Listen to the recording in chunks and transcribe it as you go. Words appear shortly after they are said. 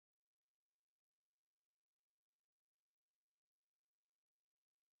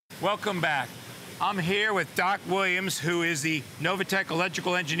Welcome back. I'm here with Doc Williams, who is the Novatech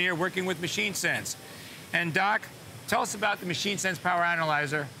electrical engineer working with MachineSense. And Doc, tell us about the MachineSense Power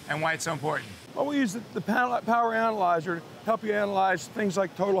Analyzer and why it's so important. Well, we use the Power Analyzer to help you analyze things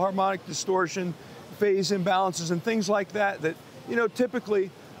like total harmonic distortion, phase imbalances, and things like that, you know,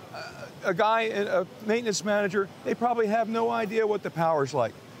 typically a guy, a maintenance manager, they probably have no idea what the power's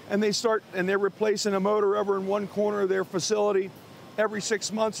like. And they're replacing a motor over in one corner of their facility every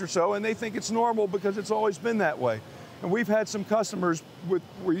 6 months or so, and they think it's normal because it's always been that way. And we've had some customers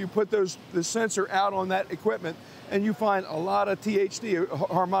where you put the sensor out on that equipment and you find a lot of THD,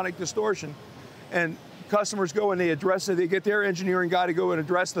 harmonic distortion, and customers go and they address it, they get their engineering guy to go and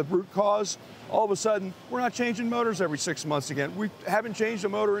address the root cause. All of a sudden, we're not changing motors every 6 months again. We haven't changed a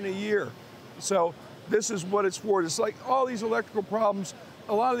motor in a year. So this is what it's for. It's like all these electrical problems,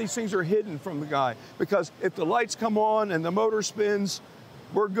 a lot of these things are hidden from the guy, because if the lights come on and the motor spins,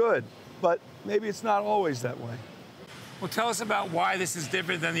 we're good. But maybe it's not always that way. Well, tell us about why this is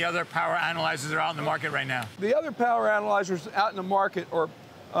different than the other power analyzers that are out in the market right now. The other power analyzers out in the market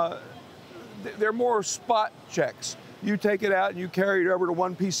they're more spot checks. You take it out and you carry it over to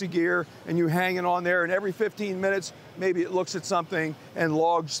one piece of gear and you hang it on there, and every 15 minutes, maybe it looks at something and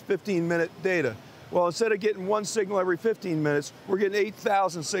logs 15-minute data. Well, instead of getting one signal every 15 minutes, we're getting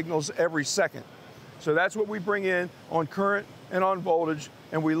 8,000 signals every second. So that's what we bring in on current and on voltage,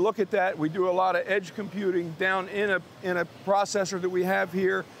 and we look at that. We do a lot of edge computing down in a processor that we have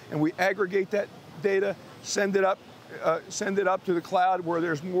here, and we aggregate that data, send it up to the cloud where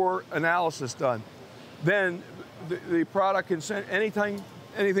there's more analysis done. Then the product can send, anything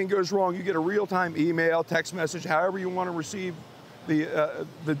goes wrong, you get a real-time email, text message, however you want to receive the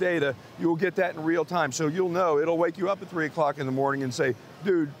data, you'll get that in real time. So you'll know, it'll wake you up at 3 o'clock in the morning and say,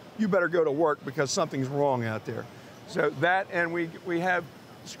 dude, you better go to work because something's wrong out there. So that, and we have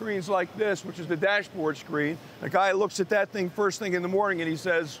screens like this, which is the dashboard screen. A guy looks at that thing first thing in the morning and he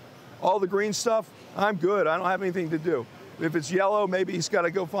says, all the green stuff, I'm good, I don't have anything to do. If it's yellow, maybe he's got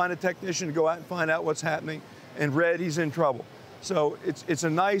to go find a technician to go out and find out what's happening. And red, he's in trouble. So it's a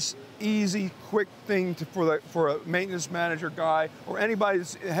nice, easy, quick thing for a maintenance manager guy or anybody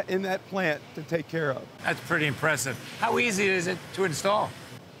that's in that plant to take care of. That's pretty impressive. How easy is it to install?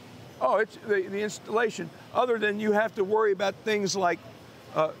 Oh, it's the installation, other than you have to worry about things like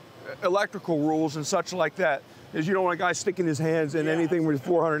electrical rules and such like that, is you don't want a guy sticking his hands in anything with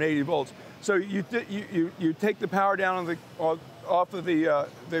 480 volts. So you take the power down off of the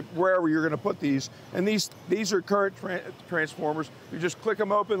wherever you're going to put these, and these are current transformers. You just click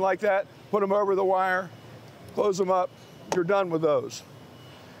them open like that, put them over the wire, close them up, you're done with those.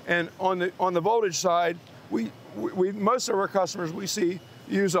 And on the voltage side, most of our customers we see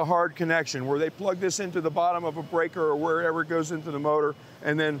use a hard connection where they plug this into the bottom of a breaker or wherever it goes into the motor,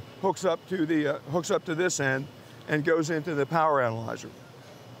 and then hooks up to this end and goes into the power analyzer.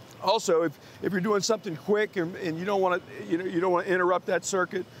 Also, if you're doing something quick and you don't want to interrupt that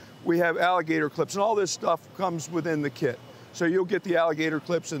circuit, we have alligator clips, and all this stuff comes within the kit. So you'll get the alligator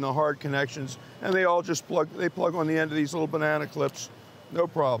clips and the hard connections, and they all just plug on the end of these little banana clips, no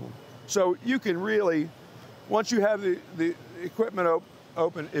problem. So you can really, once you have the equipment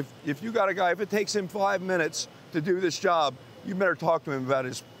open, if you got a guy, if it takes him 5 minutes to do this job, you better talk to him about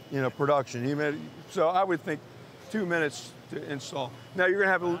his production. So I would think 2 minutes to install. Now you're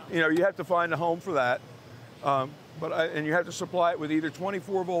going to have you have to find a home for that, and you have to supply it with either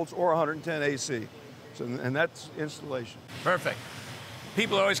 24 volts or 110 AC. So, and that's installation. Perfect.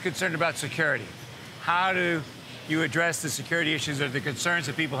 People are always concerned about security. How do you address the security issues or the concerns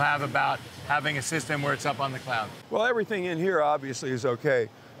that people have about having a system where it's up on the cloud? Well, everything in here obviously is okay.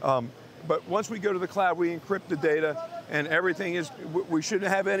 But once we go to the cloud, we encrypt the data, and everything is, we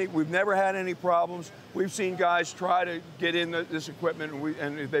shouldn't have any, we've never had any problems. We've seen guys try to get in this equipment,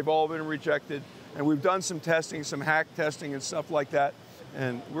 and they've all been rejected. And we've done some testing, some hack testing and stuff like that,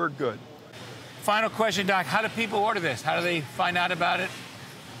 and we're good. Final question, Doc. How do people order this? How do they find out about it?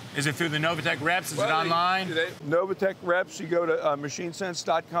 Is it through the Novatech reps? Is it online? Novatech reps, you go to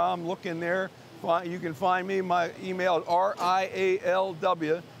MachineSense.com, look in there. You can find me. My email is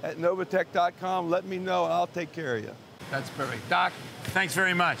rialw@novatech.com. Let me know, and I'll take care of you. That's perfect. Doc, thanks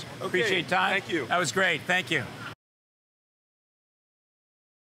very much. Okay, appreciate your time. Thank you. That was great. Thank you.